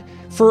friend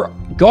for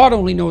God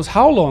only knows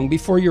how long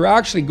before you're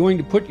actually going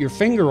to put your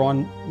finger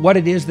on what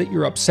it is that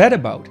you're upset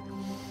about.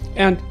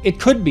 And it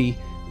could be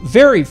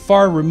very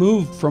far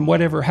removed from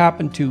whatever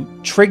happened to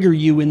trigger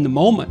you in the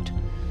moment.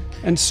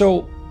 And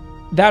so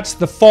that's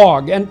the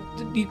fog. And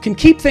you can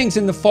keep things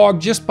in the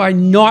fog just by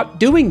not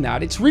doing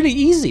that. It's really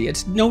easy.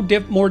 It's no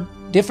more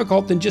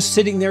difficult than just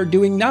sitting there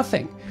doing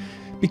nothing,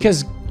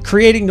 because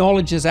creating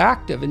knowledge is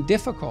active and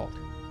difficult.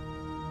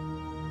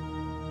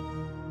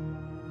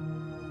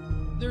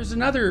 There's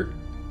another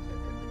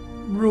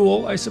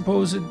rule, I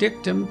suppose, a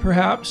dictum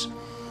perhaps,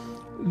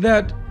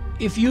 that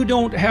if you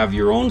don't have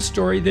your own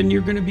story, then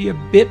you're going to be a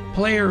bit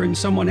player in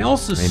someone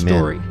else's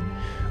story.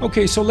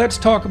 Okay, so let's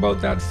talk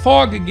about that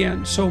fog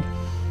again. So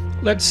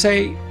let's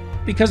say,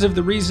 because of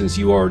the reasons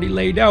you already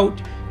laid out,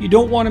 you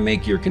don't want to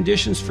make your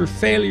conditions for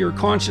failure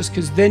conscious,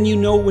 because then you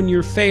know when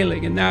you're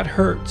failing and that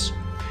hurts.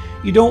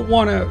 You don't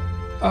want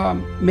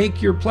to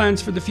make your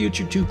plans for the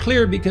future too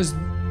clear, because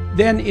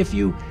then if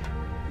you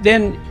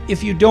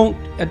don't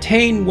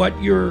attain what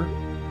you're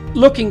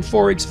looking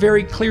for, it's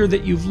very clear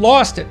that you've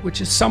lost it, which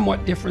is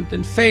somewhat different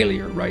than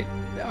failure, right?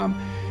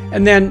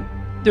 And then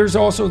there's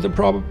also the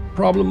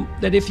problem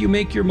that if you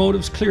make your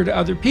motives clear to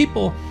other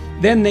people,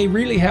 then they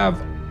really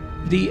have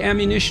the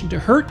ammunition to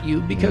hurt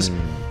you, because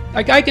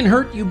like, I can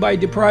hurt you by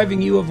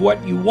depriving you of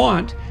what you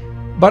want,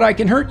 but I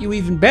can hurt you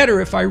even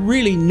better if I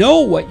really know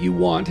what you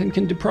want and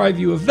can deprive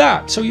you of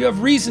that. So you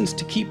have reasons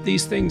to keep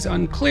these things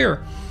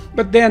unclear.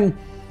 But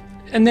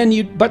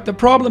the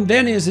problem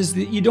then is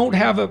that you don't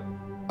have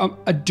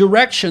a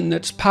direction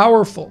that's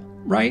powerful,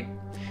 right?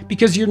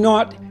 Because you're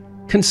not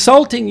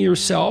consulting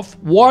yourself,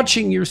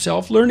 watching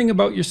yourself, learning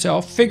about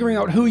yourself, figuring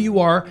out who you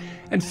are,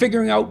 and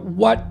figuring out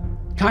what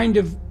kind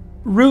of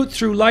route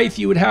through life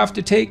you would have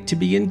to take to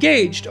be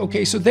engaged.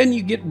 Okay, so then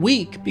you get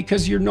weak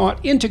because you're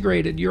not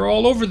integrated, you're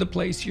all over the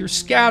place, you're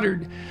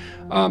scattered.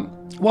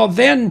 Well,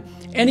 then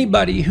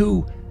anybody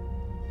who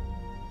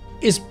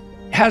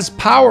has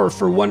power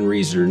for one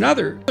reason or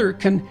another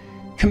can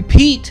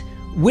compete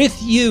with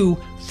you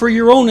for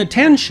your own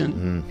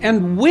attention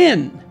and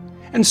win.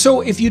 And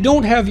so if you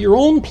don't have your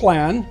own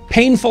plan,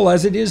 painful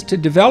as it is to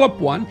develop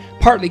one,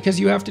 partly because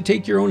you have to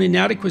take your own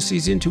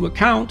inadequacies into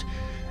account.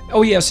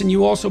 Oh yes, and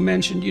you also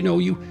mentioned, you know,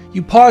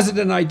 you posit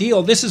an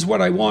ideal, this is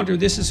what I want, or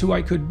this is who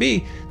I could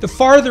be. The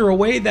farther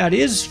away that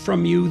is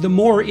from you, the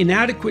more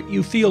inadequate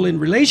you feel in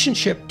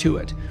relationship to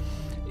it.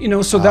 You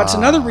know, so that's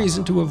another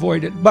reason to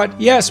avoid it. But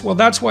yes, well,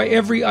 that's why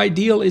every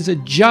ideal is a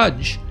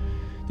judge.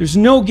 There's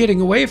no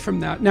getting away from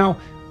that. Now,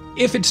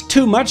 if it's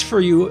too much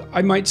for you,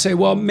 I might say,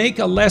 well, make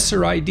a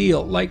lesser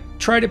ideal. Like,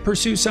 try to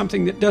pursue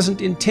something that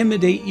doesn't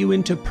intimidate you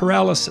into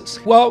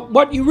paralysis. Well,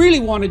 what you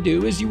really want to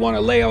do is you want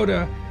to lay out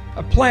a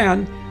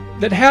plan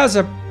that has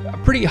a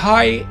pretty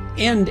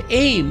high-end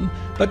aim,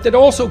 but that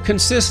also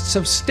consists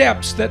of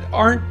steps that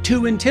aren't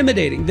too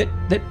intimidating.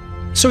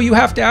 So you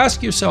have to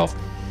ask yourself,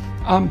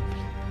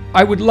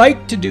 I would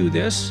like to do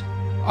this,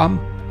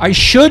 I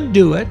should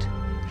do it,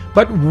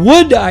 but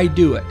would I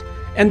do it?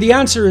 And the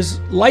answer is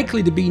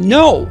likely to be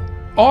no,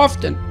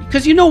 often,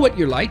 because you know what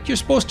you're like. You're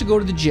supposed to go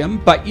to the gym,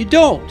 but you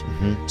don't.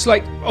 It's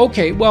like,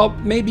 okay, well,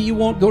 maybe you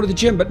won't go to the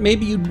gym, but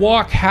maybe you'd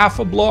walk half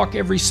a block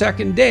every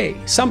second day,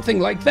 something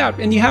like that.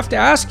 And you have to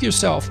ask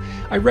yourself,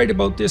 I write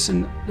about this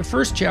in the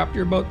first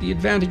chapter about the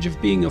advantage of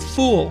being a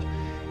fool.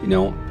 You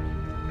know,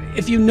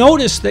 if you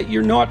notice that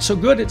you're not so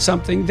good at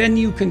something, then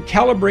you can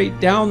calibrate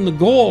down the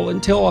goal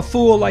until a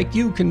fool like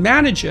you can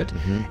manage it,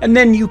 and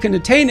then you can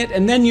attain it,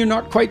 and then you're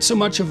not quite so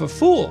much of a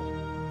fool.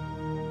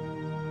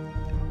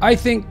 I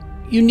think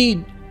you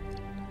need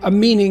a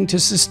meaning to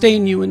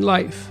sustain you in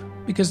life,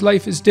 because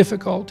life is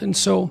difficult, and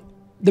so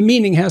the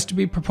meaning has to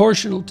be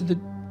proportional to the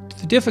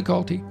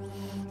difficulty.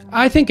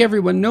 I think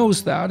everyone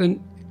knows that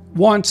and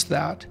wants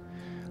that.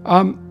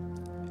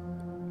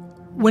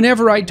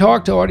 Whenever I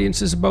talk to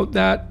audiences about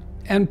that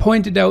and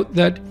pointed out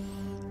that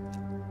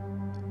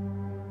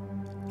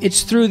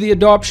it's through the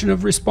adoption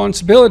of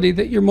responsibility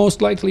that you're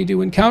most likely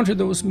to encounter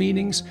those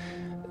meanings,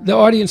 the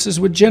audiences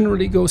would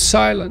generally go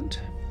silent,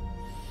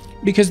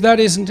 because that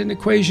isn't an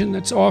equation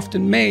that's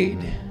often made,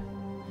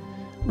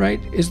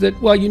 right? Is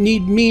that, well, you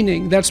need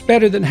meaning, that's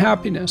better than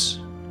happiness.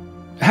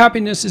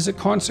 Happiness is a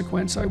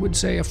consequence, I would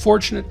say, a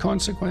fortunate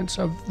consequence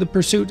of the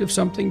pursuit of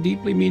something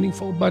deeply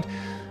meaningful, but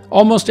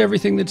almost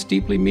everything that's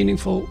deeply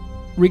meaningful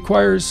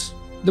requires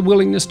the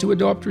willingness to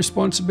adopt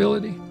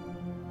responsibility.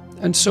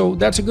 And so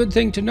that's a good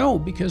thing to know,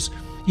 because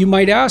you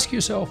might ask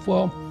yourself,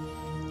 well,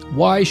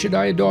 why should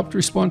I adopt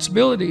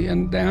responsibility?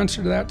 And the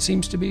answer to that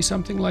seems to be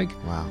something like,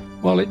 wow,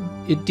 well,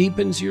 it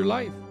deepens your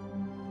life.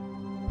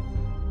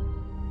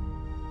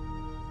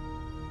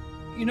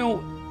 You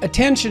know,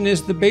 attention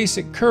is the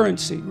basic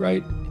currency,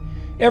 right?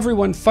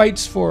 Everyone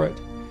fights for it,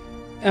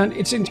 and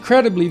it's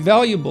incredibly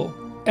valuable.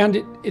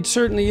 And it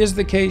certainly is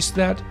the case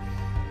that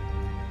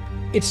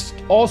it's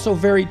also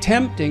very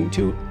tempting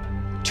to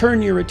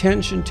turn your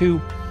attention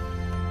to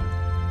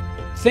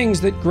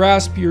things that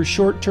grasp your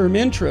short-term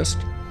interest,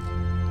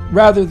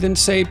 rather than,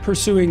 say,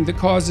 pursuing the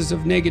causes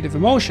of negative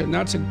emotion.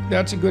 That's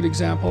a good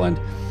example. And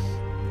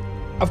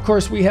of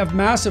course, we have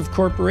massive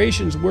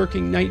corporations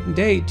working night and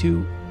day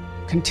to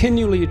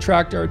continually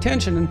attract our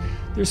attention, and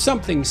there's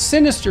something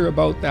sinister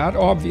about that,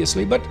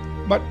 obviously, but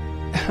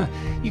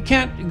you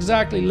can't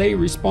exactly lay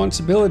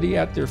responsibility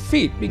at their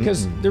feet,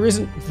 because there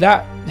isn't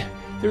that.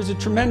 There's a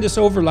tremendous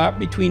overlap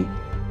between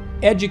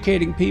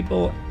educating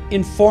people,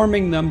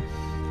 informing them,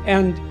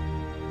 and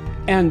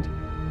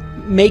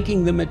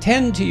making them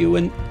attend to you,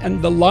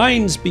 and the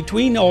lines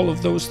between all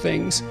of those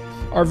things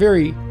are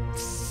very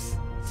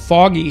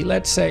foggy,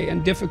 let's say,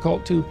 and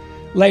difficult to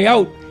lay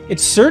out.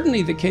 It's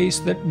certainly the case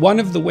that one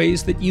of the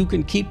ways that you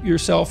can keep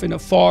yourself in a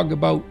fog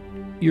about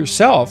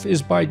yourself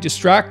is by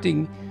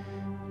through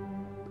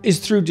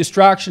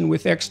distraction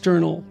with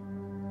external,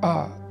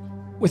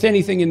 with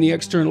anything in the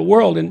external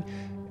world. And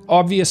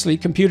obviously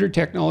computer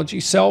technology,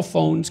 cell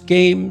phones,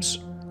 games,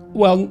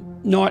 well,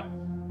 not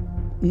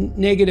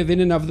negative in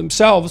and of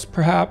themselves,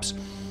 perhaps,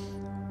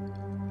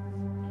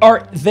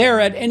 are there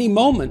at any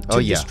moment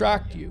to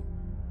distract you.